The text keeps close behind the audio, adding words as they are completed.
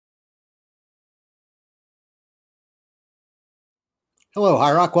Hello,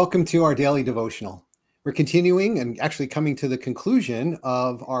 High Rock. Welcome to our daily devotional. We're continuing and actually coming to the conclusion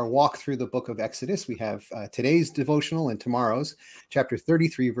of our walk through the book of Exodus. We have today's devotional and tomorrow's, chapter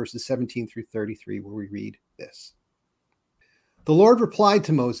 33, verses 17 through 33, where we read this. The Lord replied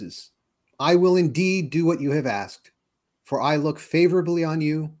to Moses, "I will indeed do what you have asked, for I look favorably on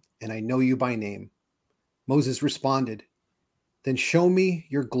you, and I know you by name." Moses responded, "Then show me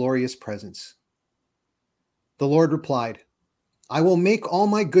your glorious presence." The Lord replied, "I will make all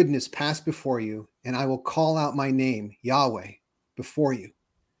my goodness pass before you, and I will call out my name, Yahweh, before you.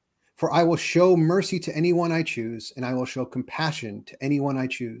 For I will show mercy to anyone I choose, and I will show compassion to anyone I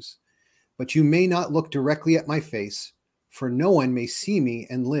choose. But you may not look directly at my face, for no one may see me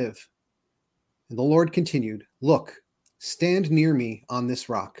and live." And the Lord continued, "Look, stand near me on this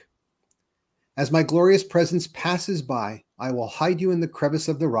rock. As my glorious presence passes by, I will hide you in the crevice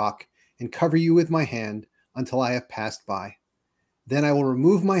of the rock and cover you with my hand until I have passed by. Then I will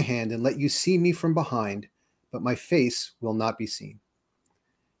remove my hand and let you see me from behind, but my face will not be seen."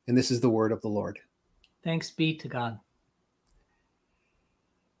 And this is the word of the Lord. Thanks be to God.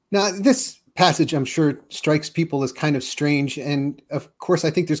 Now, this passage, I'm sure, strikes people as kind of strange. And of course, I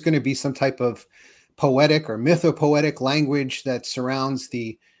think there's going to be some type of poetic or mythopoetic language that surrounds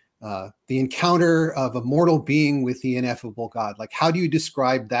the encounter of a mortal being with the ineffable God. Like, how do you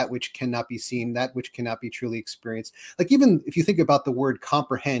describe that which cannot be seen, that which cannot be truly experienced? Like, even if you think about the word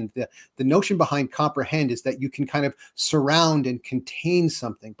comprehend, the notion behind comprehend is that you can kind of surround and contain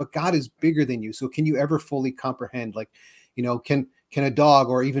something, but God is bigger than you. So can you ever fully comprehend? Like, can a dog,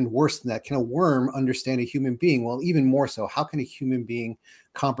 or even worse than that, can a worm understand a human being? Well, even more so, how can a human being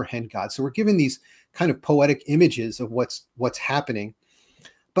comprehend God? So we're given these kind of poetic images of what's happening.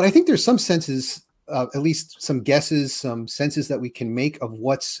 But I think there's some senses, at least some guesses, some senses that we can make of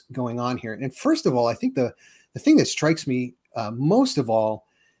what's going on here. And first of all, I think the thing that strikes me most of all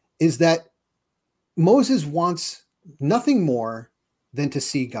is that Moses wants nothing more than to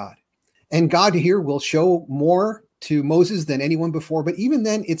see God. And God here will show more to Moses than anyone before. But even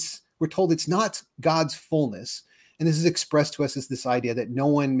then, we're told it's not God's fullness. And this is expressed to us as this idea that no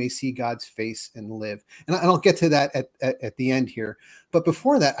one may see God's face and live. And I'll get to that at the end here. But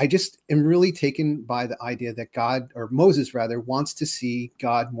before that, I just am really taken by the idea that God, or Moses rather, wants to see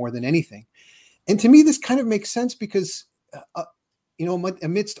God more than anything. And to me, this kind of makes sense because,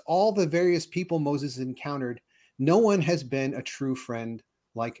 amidst all the various people Moses encountered, no one has been a true friend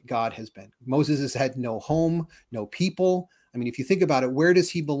like God has been. Moses has had no home, no people. I mean, if you think about it, where does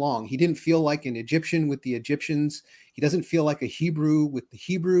he belong? He didn't feel like an Egyptian with the Egyptians. He doesn't feel like a Hebrew with the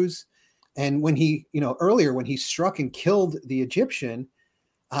Hebrews. And when he, earlier when he struck and killed the Egyptian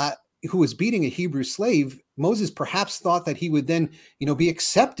who was beating a Hebrew slave, Moses perhaps thought that he would then, be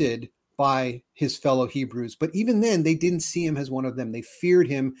accepted by his fellow Hebrews. But even then, they didn't see him as one of them. They feared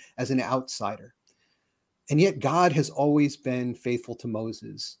him as an outsider. And yet God has always been faithful to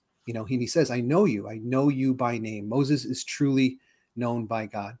Moses. He says, I know you by name." Moses is truly known by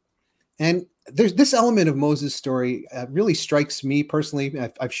God. And there's this element of Moses' story really strikes me personally.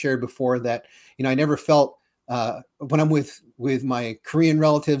 I've shared before that, I never felt, when I'm with my Korean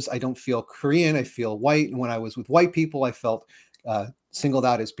relatives, I don't feel Korean, I feel white. And when I was with white people, I felt singled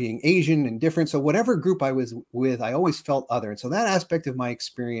out as being Asian and different. So whatever group I was with, I always felt other. And so that aspect of my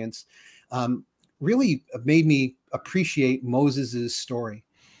experience really made me appreciate Moses's story.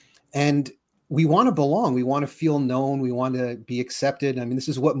 And we want to belong. We want to feel known. We want to be accepted. I mean, this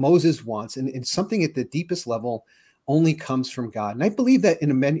is what Moses wants. And something at the deepest level only comes from God. And I believe that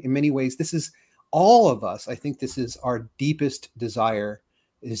in many ways, this is all of us. I think this is our deepest desire,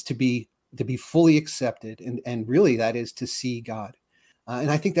 is to be fully accepted. And really that is to see God. And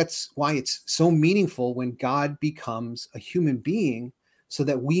I think that's why it's so meaningful when God becomes a human being, so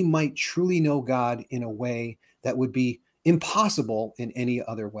that we might truly know God in a way that would be impossible in any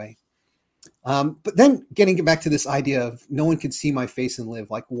other way. But then getting back to this idea of no one can see my face and live,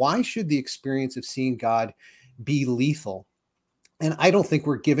 like, why should the experience of seeing God be lethal? And I don't think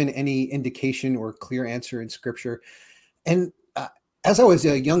we're given any indication or clear answer in Scripture. And as I was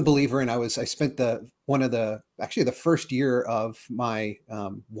a young believer, and I spent the first year of my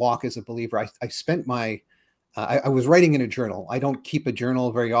walk as a believer, I spent I was writing in a journal. I don't keep a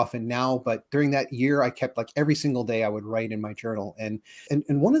journal very often now, but during that year, I kept, like, every single day I would write in my journal. And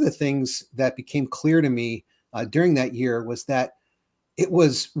one of the things that became clear to me during that year was that it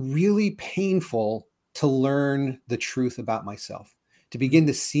was really painful to learn the truth about myself, to begin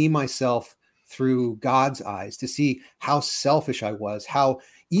to see myself through God's eyes, to see how selfish I was, how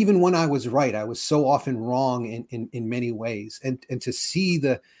even when I was right, I was so often wrong in many ways, and to see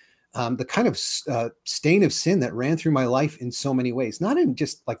the the kind of stain of sin that ran through my life in so many ways, not in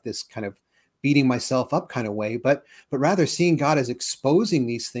just like this kind of beating myself up kind of way, but rather seeing God as exposing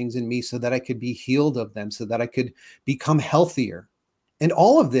these things in me so that I could be healed of them, so that I could become healthier. And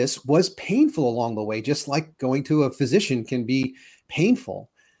all of this was painful along the way, just like going to a physician can be painful.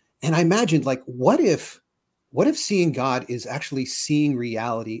 And I imagined, like, what if seeing God is actually seeing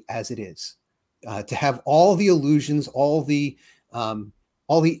reality as it is? To have all the illusions, all the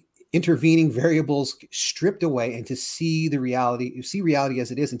intervening variables stripped away, and to see reality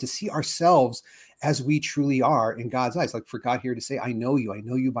as it is, and to see ourselves as we truly are in God's eyes. Like for God here to say, I know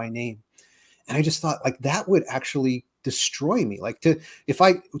you by name. And I just thought, like, that would actually destroy me. Like, if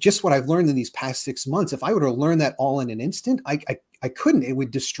I just what I've learned in these past 6 months, if I were to learn that all in an instant, I couldn't. It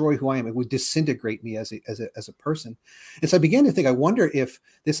would destroy who I am. It would disintegrate me as a person. And so I began to think, I wonder if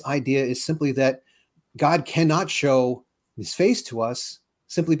this idea is simply that God cannot show his face to us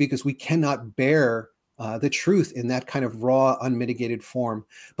simply because we cannot bear the truth in that kind of raw, unmitigated form.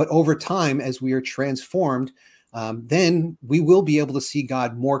 But over time, as we are transformed, then we will be able to see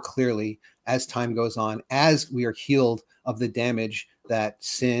God more clearly as time goes on, as we are healed of the damage that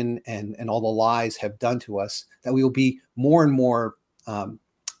sin and all the lies have done to us, that we will be more and more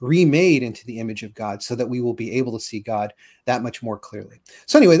remade into the image of God, so that we will be able to see God that much more clearly.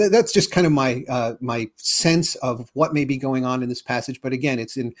 So anyway, that's just kind of my sense of what may be going on in this passage. But again,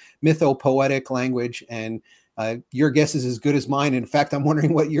 it's in mythopoetic language, and your guess is as good as mine. In fact, I'm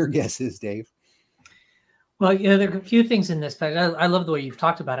wondering what your guess is, Dave. Well, there are a few things in this, but I love the way you've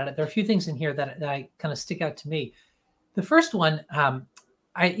talked about it. There are a few things in here that I kind of stick out to me. The first one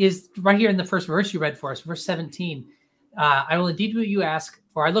is right here in the first verse you read for us, verse 17. I will indeed do what you ask,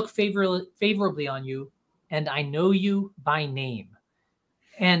 for I look favorably on you, and I know you by name.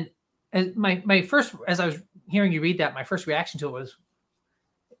 And as as I was hearing you read that, my first reaction to it was,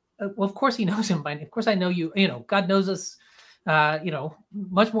 well, of course he knows him by name. Of course I know you. God knows us,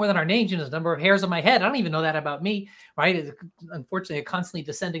 much more than our names. The number of hairs on my head. I don't even know that about me, right? It's unfortunately a constantly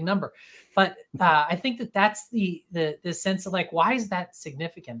descending number. But I think that's the sense of, like, why is that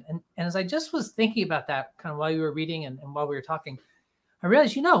significant? And as I just was thinking about that kind of while you were reading and while we were talking, I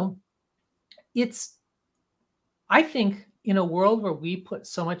realized, I think in a world where we put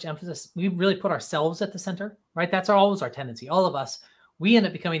so much emphasis, we really put ourselves at the center, right? That's always our tendency. All of us, we end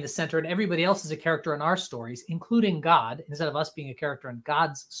up becoming the center, and everybody else is a character in our stories, including God, instead of us being a character in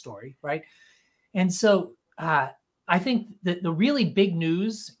God's story, right? And so I think that the really big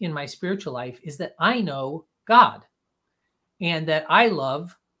news in my spiritual life is that I know God, and that I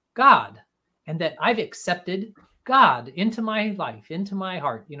love God, and that I've accepted God into my life, into my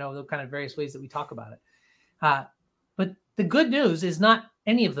heart, the kind of various ways that we talk about it. But the good news is not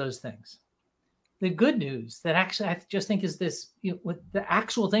any of those things. The good news that actually I just think is this, the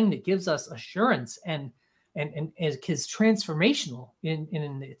actual thing that gives us assurance and is transformational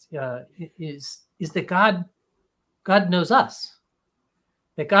is that God knows us,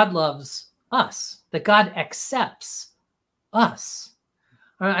 that God loves us, that God accepts us.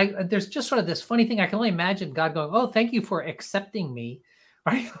 There's just sort of this funny thing. I can only imagine God going, "Oh, thank you for accepting me,"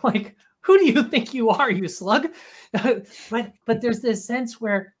 right? Like, who do you think you are, you slug? but there's this sense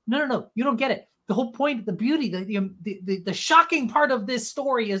where no, you don't get it. The whole point, the beauty, the shocking part of this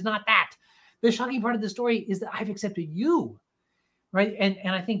story is not that. The shocking part of the story is that I've accepted you, right? And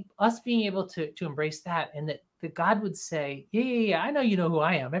I think us being able to embrace that, and that God would say, yeah, I know you know who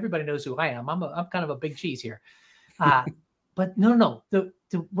I am. Everybody knows who I am. I'm kind of a big cheese here. But no.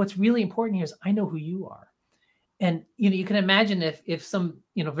 What's really important here is I know who you are. And you can imagine if some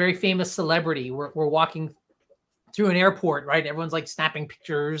very famous celebrity were walking through an airport, right? Everyone's like snapping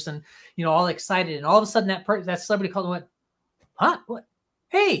pictures and all excited, and all of a sudden that celebrity called and went, "Huh? What?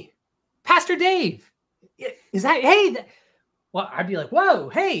 Hey, Pastor Dave, is that hey?" Well, I'd be like, "Whoa,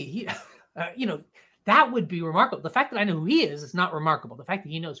 hey!" That would be remarkable. The fact that I know who he is not remarkable. The fact that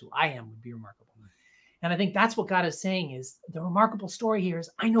he knows who I am would be remarkable. And I think that's what God is saying, is the remarkable story here is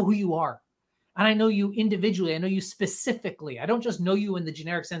I know who you are. And I know you individually. I know you specifically. I don't just know you in the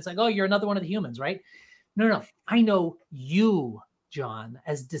generic sense, like, oh, you're another one of the humans, right? No. I know you, John,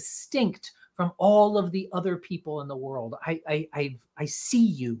 as distinct from all of the other people in the world. I see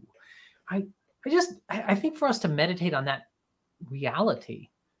you. I think for us to meditate on that reality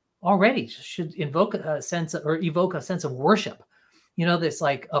already should evoke a sense of worship. This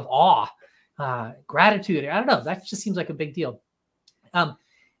like of awe. Gratitude. I don't know. That just seems like a big deal. And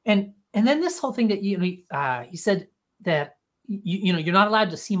then this whole thing that he said that you're not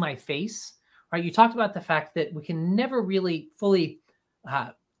allowed to see my face, right? You talked about the fact that we can never really fully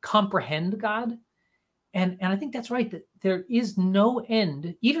comprehend God, And I think that's right, that there is no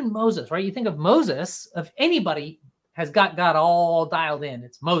end. Even Moses, right? You think of Moses, of anybody has got God all dialed in,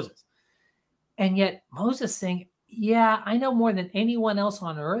 it's Moses. And yet Moses saying, yeah, I know more than anyone else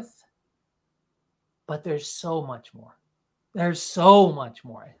on earth, but there's so much more. There's so much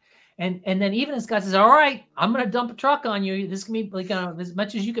more. And then even as God says, all right, I'm going to dump a truck on you. This can be like as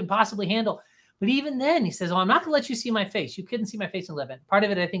much as you can possibly handle. But even then he says, oh, I'm not going to let you see my face. You couldn't see my face and live in. Part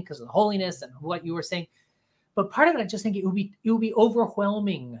of it, I think, because of the holiness and what you were saying. But part of it, I just think it would be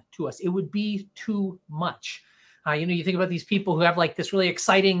overwhelming to us. It would be too much. You think about these people who have like this really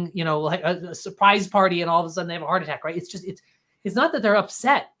exciting, like a surprise party, and all of a sudden they have a heart attack, right? It's not that they're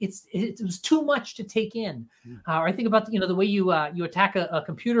upset. It was too much to take in. Or I think about, the way you attack a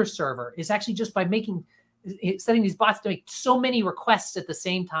computer server is actually just by setting these bots to make so many requests at the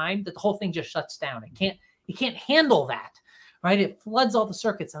same time that the whole thing just shuts down. It can't handle that, right? It floods all the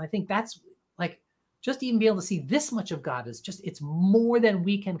circuits. And I think that's like, just to even be able to see this much of God it's more than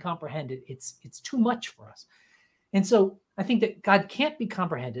we can comprehend. It's too much for us. And so I think that God can't be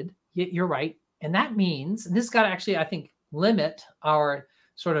comprehended. You're right. And that means, and this has got to actually, I think, limit our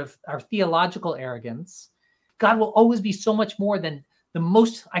theological arrogance. God will always be so much more than the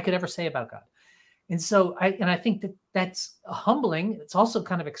most I could ever say about God. And so I think that's humbling. It's also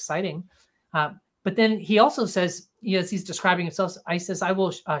kind of exciting. But then he also says, as he's describing himself, he says, I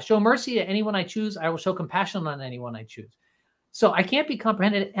will show mercy to anyone I choose. I will show compassion on anyone I choose. So I can't be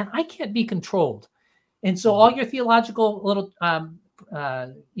comprehended and I can't be controlled. And so all your theological little,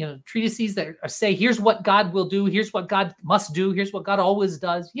 treatises that say, here's what God will do. Here's what God must do. Here's what God always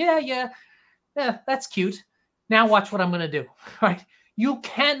does. Yeah, that's cute. Now watch what I'm going to do, right? You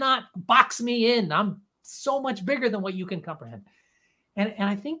cannot box me in. I'm so much bigger than what you can comprehend. And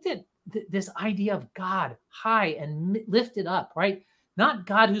I think that this idea of God high and lifted up, right? Not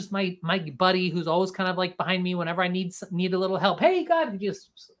God who's my buddy, who's always kind of like behind me whenever I need a little help. Hey, God,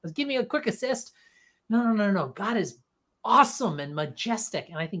 just give me a quick assist. No. God is awesome and majestic.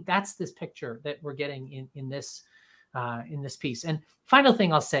 And I think that's this picture that we're getting in this piece. And final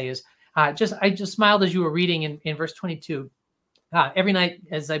thing I'll say is I just smiled as you were reading in verse 22. Every night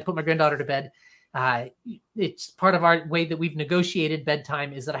as I put my granddaughter to bed, it's part of our way that we've negotiated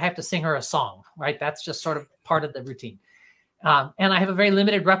bedtime is that I have to sing her a song, right? That's just sort of part of the routine. And I have a very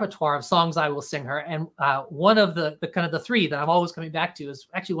limited repertoire of songs I will sing her. And one of the kind of the three that I'm always coming back to is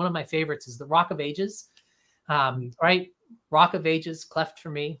actually one of my favorites is the Rock of Ages, right? Rock of Ages, cleft for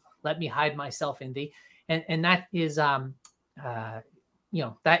me, let me hide myself in thee. And that is, that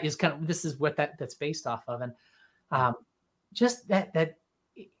is kind of, this is what that's based off of. And just that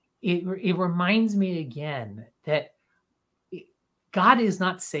it reminds me again that God is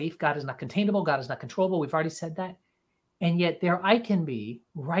not safe. God is not containable. God is not controllable. We've already said that. And yet there I can be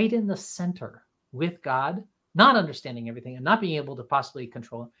right in the center with God, not understanding everything and not being able to possibly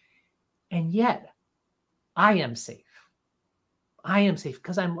control it. And yet I am safe. I am safe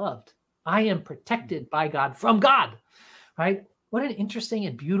because I'm loved. I am protected by God from God, right? What an interesting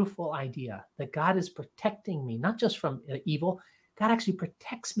and beautiful idea that God is protecting me, not just from evil. God actually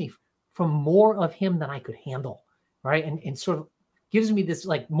protects me from more of him than I could handle, right? And sort of gives me this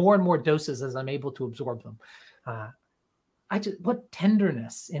like more and more doses as I'm able to absorb them. What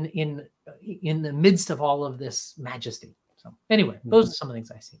tenderness in the midst of all of this majesty. So anyway, those are some of the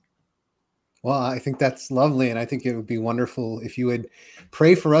things I see. Well, I think that's lovely. And I think it would be wonderful if you would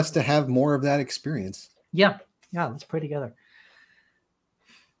pray for us to have more of that experience. Yeah. Let's pray together.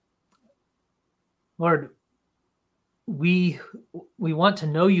 Lord, we want to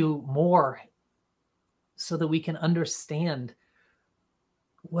know you more so that we can understand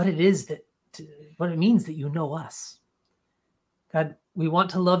what it is what it means that you know us. God, we want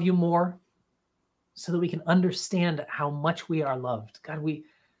to love you more so that we can understand how much we are loved. God,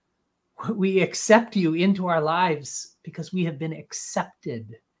 we accept you into our lives because we have been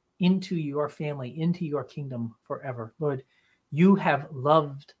accepted into your family, into your kingdom forever. Lord, you have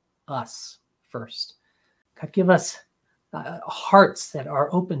loved us first. God, give us hearts that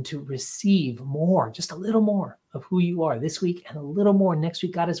are open to receive more, just a little more of who you are this week and a little more next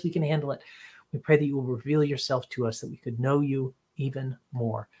week, God, as we can handle it. We pray that you will reveal yourself to us, that we could know you even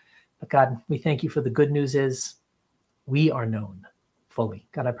more. But God, we thank you for the good news is we are known fully.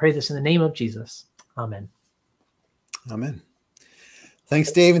 God, I pray this in the name of Jesus. Amen. Amen.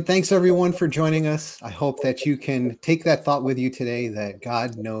 Thanks, Dave. And thanks everyone for joining us. I hope that you can take that thought with you today, that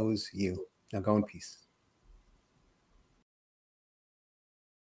God knows you. Now go in peace.